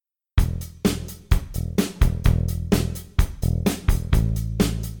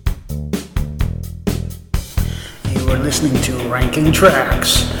listening to Ranking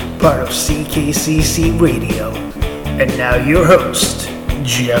Tracks, part of CKCC Radio. And now your host,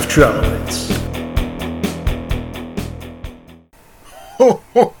 Jeff Trelowitz. Ho,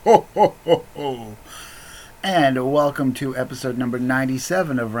 ho, ho, ho, ho, ho. And welcome to episode number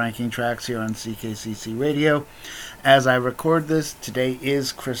 97 of Ranking Tracks here on CKCC Radio. As I record this, today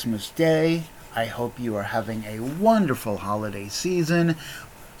is Christmas Day. I hope you are having a wonderful holiday season,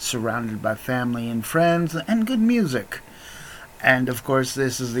 surrounded by family and friends, and good music. And of course,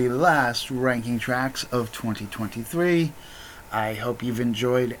 this is the last Ranking Tracks of 2023. I hope you've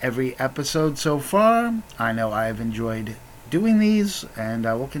enjoyed every episode so far. I know I've enjoyed doing these, and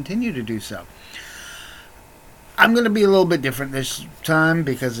I will continue to do so. I'm going to be a little bit different this time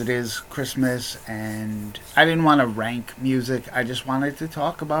because it is Christmas, and I didn't want to rank music. I just wanted to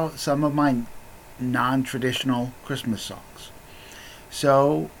talk about some of my non-traditional Christmas songs.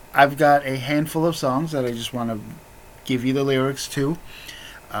 So I've got a handful of songs that I just want to give you the lyrics to.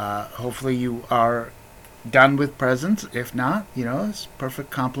 Hopefully you are done with presents. If not, it's a perfect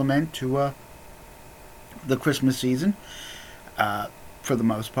compliment to the Christmas season for the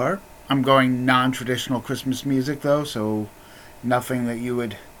most part. I'm going non-traditional Christmas music though, so nothing that you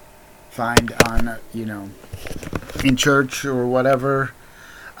would find on, in church or whatever.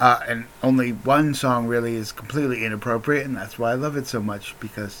 And only one song really is completely inappropriate, and that's why I love it so much,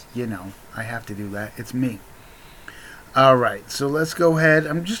 because, I have to do that. It's me. Alright, so let's go ahead.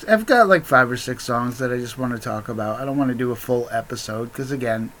 I've got like 5 or 6 songs that I just want to talk about. I don't want to do a full episode, because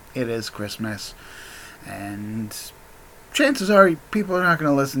again, it is Christmas. And chances are people are not going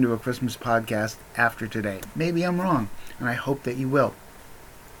to listen to a Christmas podcast after today. Maybe I'm wrong, and I hope that you will.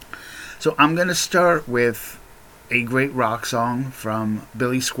 So I'm going to start with a great rock song from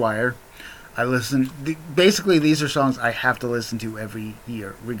Billy Squier. Basically these are songs I have to listen to every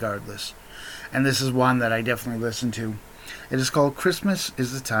year, regardless. And this is one that I definitely listen to. It is called Christmas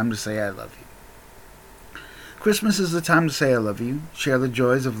is the Time to Say I Love You. Christmas is the time to say I love you, share the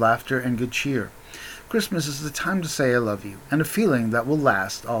joys of laughter and good cheer. Christmas is the time to say I love you, and a feeling that will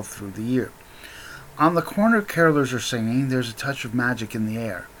last all through the year. On the corner carolers are singing, there's a touch of magic in the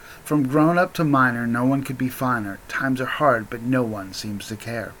air. From grown-up to minor, no one could be finer. Times are hard, but no one seems to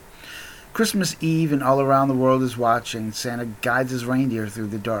care. Christmas Eve and all around the world is watching. Santa guides his reindeer through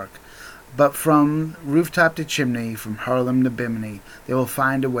the dark. But from rooftop to chimney, from Harlem to Bimini, they will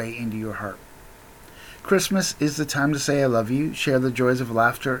find a way into your heart. Christmas is the time to say I love you, share the joys of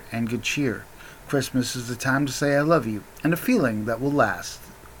laughter and good cheer. Christmas is the time to say I love you, and a feeling that will last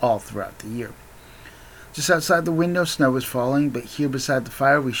all throughout the year. Just outside the window, snow is falling, but here beside the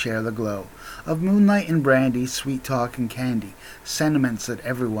fire we share the glow of moonlight and brandy, sweet talk and candy, sentiments that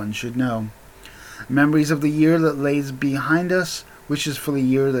everyone should know. Memories of the year that lays behind us, wishes for the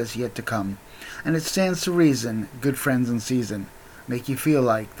year that's yet to come. And it stands to reason, good friends in season, make you feel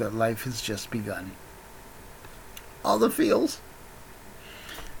like that life has just begun. All the feels.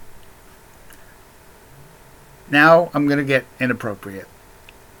 Now I'm going to get inappropriate.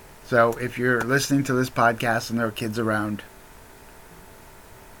 So if you're listening to this podcast and there are kids around,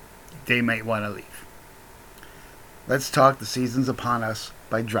 they might want to leave. Let's talk The Season's Upon Us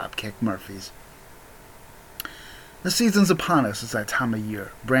by Dropkick Murphys. The season's upon us, it's that time of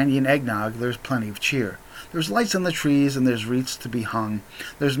year. Brandy and eggnog, there's plenty of cheer. There's lights on the trees and there's wreaths to be hung.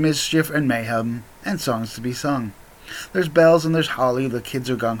 There's mischief and mayhem and songs to be sung. There's bells and there's holly, the kids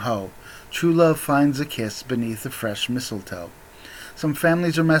are gung-ho. True love finds a kiss beneath the fresh mistletoe. Some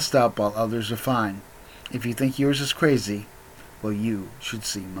families are messed up while others are fine. If you think yours is crazy, well, you should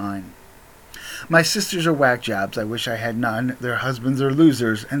see mine. My sisters are whack jobs, I wish I had none. Their husbands are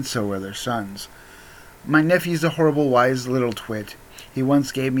losers, and so are their sons. My nephew's a horrible wise little twit. He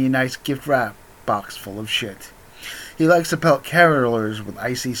once gave me a nice gift wrap box full of shit. He likes to pelt carolers with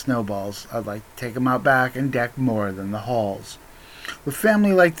icy snowballs. I'd like to take him out back and deck more than the halls. With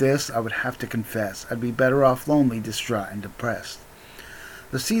family like this, I would have to confess, I'd be better off lonely, distraught, and depressed.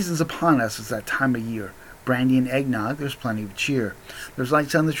 The season's upon us, it's that time of year. Brandy and eggnog, there's plenty of cheer. There's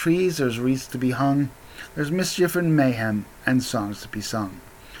lights on the trees, there's wreaths to be hung. There's mischief and mayhem, and songs to be sung.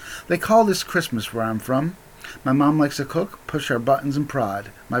 They call this Christmas where I'm from. My mom likes to cook, push our buttons and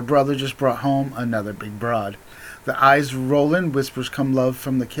prod. My brother just brought home another big broad. The eyes rollin', whispers come love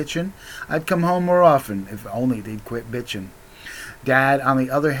from the kitchen. I'd come home more often, if only they'd quit bitchin'. Dad, on the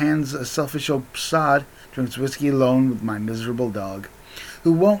other hand's a selfish old sod, drinks whiskey alone with my miserable dog,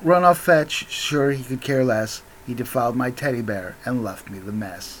 who won't run off fetch, sure he could care less. He defiled my teddy bear and left me the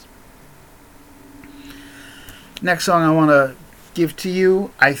mess. Next song I want to give to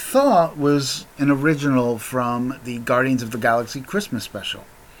you, I thought was an original from the Guardians of the Galaxy Christmas special.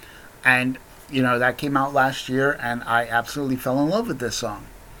 And that came out last year, and I absolutely fell in love with this song.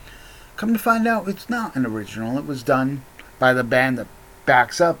 Come to find out, it's not an original. It was done by the band that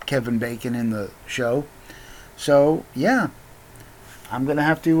backs up Kevin Bacon in the show. So, yeah, I'm going to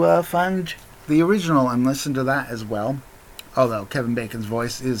have to find the original and listen to that as well. Although Kevin Bacon's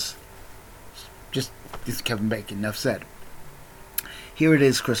voice is Kevin Bacon, enough said. Here it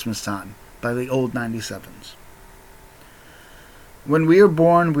is, Christmas Time, by the old 97s. When we are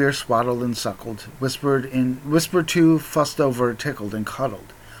born, we are swaddled and suckled, whispered to, fussed over, tickled, and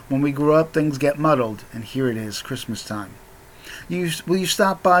cuddled. When we grow up, things get muddled, and here it is, Christmas time. Will you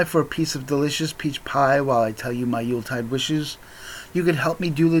stop by for a piece of delicious peach pie while I tell you my Yuletide wishes? You could help me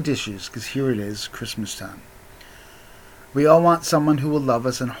do the dishes, 'cause here it is, Christmas time. We all want someone who will love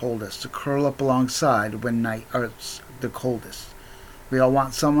us and hold us, to curl up alongside when night is the coldest. We all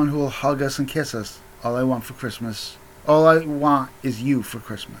want someone who will hug us and kiss us. All I want is you for Christmas. All I want is you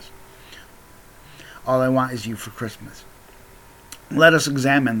for Christmas. Let us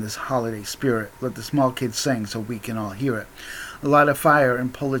examine this holiday spirit. Let the small kids sing so we can all hear it. Light a fire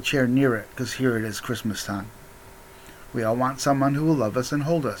and pull a chair near it, 'cause here it is, Christmas time. We all want someone who will love us and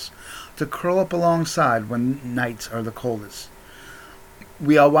hold us, to curl up alongside when nights are the coldest.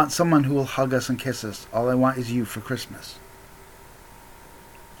 We all want someone who will hug us and kiss us. All I want is you for Christmas.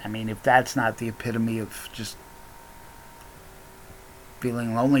 I mean, if that's not the epitome of just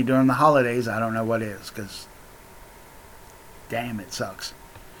feeling lonely during the holidays, I don't know what is, because damn, it sucks.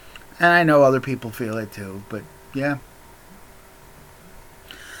 And I know other people feel it too, but yeah.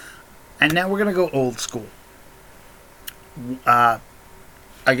 And now we're going to go old school.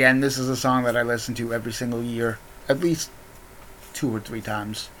 Again, this is a song that I listen to every single year, at least 2 or 3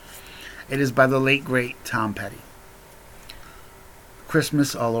 times. It is by the late, great Tom Petty.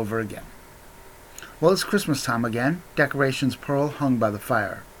 Christmas All Over Again. Well, it's Christmas time again. Decorations pearl hung by the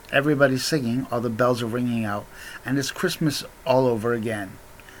fire. Everybody's singing, all the bells are ringing out, and it's Christmas all over again.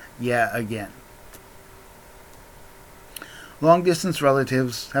 Yeah, again. Long-distance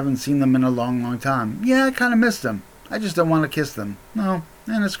relatives, haven't seen them in a long, long time. Yeah, I kind of miss them. I just don't want to kiss them. No,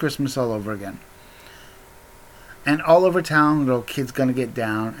 and it's Christmas all over again. And all over town, little kids gonna get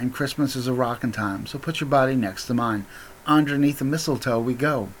down, and Christmas is a rockin' time, so put your body next to mine. Underneath the mistletoe we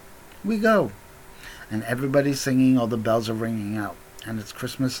go. We go. And everybody's singing, all the bells are ringing out. And it's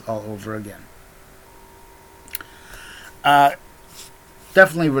Christmas all over again.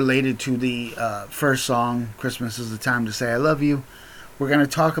 Definitely related to the first song, Christmas is the Time to Say I Love You. We're going to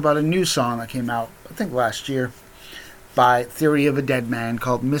talk about a new song that came out, I think last year, by Theory of a Deadman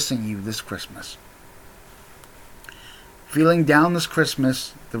called Missing You This Christmas. Feeling down this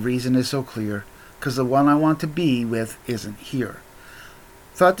Christmas, the reason is so clear, 'cause the one I want to be with isn't here.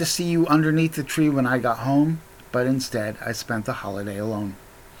 Thought to see you underneath the tree when I got home, but instead I spent the holiday alone.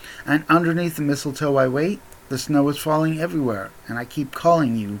 And underneath the mistletoe I wait, the snow is falling everywhere, and I keep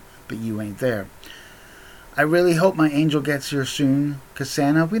calling you, but you ain't there. I really hope my angel gets here soon, 'cause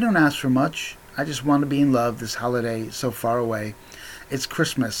Santa, we don't ask for much. I just want to be in love this holiday so far away. It's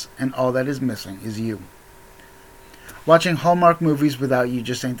Christmas, and all that is missing is you. Watching Hallmark movies without you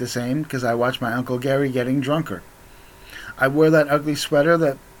just ain't the same, 'cause I watch my Uncle Gary getting drunker. I wore that ugly sweater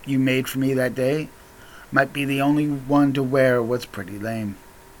that you made for me that day. Might be the only one to wear what's pretty lame.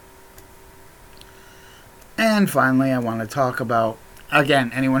 And finally, I want to talk about,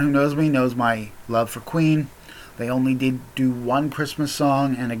 again, anyone who knows me knows my love for Queen. They only did do one Christmas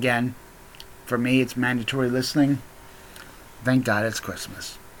song, and again, for me, it's mandatory listening. Thank God it's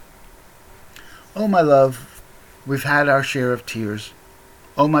Christmas. Oh, my love, we've had our share of tears.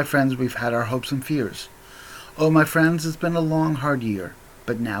 Oh, my friends, we've had our hopes and fears. Oh, my friends, it's been a long, hard year,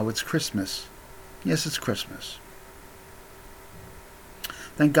 but now it's Christmas. Yes, it's Christmas.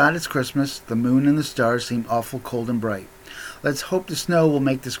 Thank God it's Christmas. The moon and the stars seem awful cold and bright. Let's hope the snow will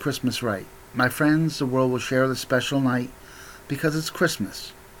make this Christmas right. My friends, the world will share the special night because it's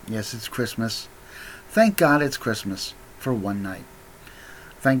Christmas. Yes, it's Christmas. Thank God it's Christmas for one night.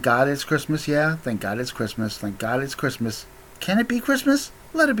 Thank God it's Christmas, yeah. Thank God it's Christmas. Thank God it's Christmas. Can it be Christmas?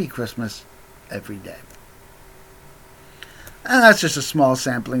 Let it be Christmas every day. And that's just a small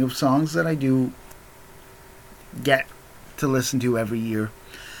sampling of songs that I do get to listen to every year.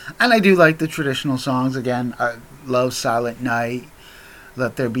 And I do like the traditional songs. Again, I love Silent Night,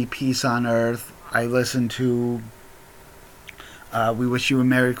 Let There Be Peace on Earth. I listen to We Wish You a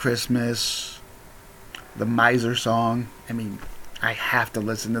Merry Christmas, the Miser song. I mean, I have to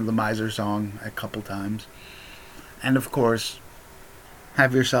listen to the Miser song a couple times. And of course,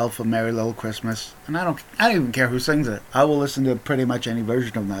 Have Yourself a Merry Little Christmas. And I don't even care who sings it. I will listen to pretty much any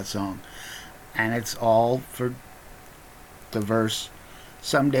version of that song. And it's all for the verse.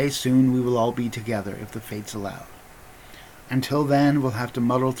 Someday soon we will all be together if the fates allow. Until then, we'll have to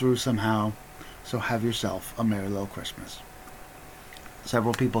muddle through somehow, so have yourself a merry little Christmas.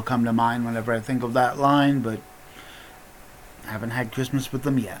 Several people come to mind whenever I think of that line, but I haven't had Christmas with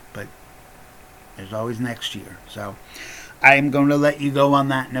them yet, but there's always next year. So I am going to let you go on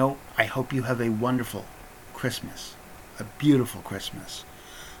that note. I hope you have a wonderful Christmas, a beautiful Christmas,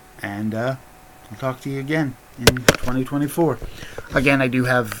 and I'll talk to you again in 2024. Again, I do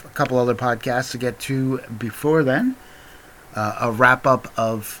have a couple other podcasts to get to before then. A wrap-up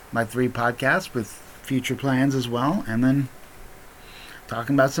of my 3 podcasts with future plans as well, and then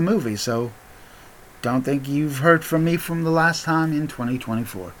talking about some movies. So don't think you've heard from me from the last time in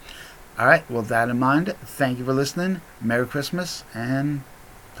 2024. All right, with that in mind, thank you for listening. Merry Christmas, and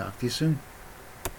talk to you soon.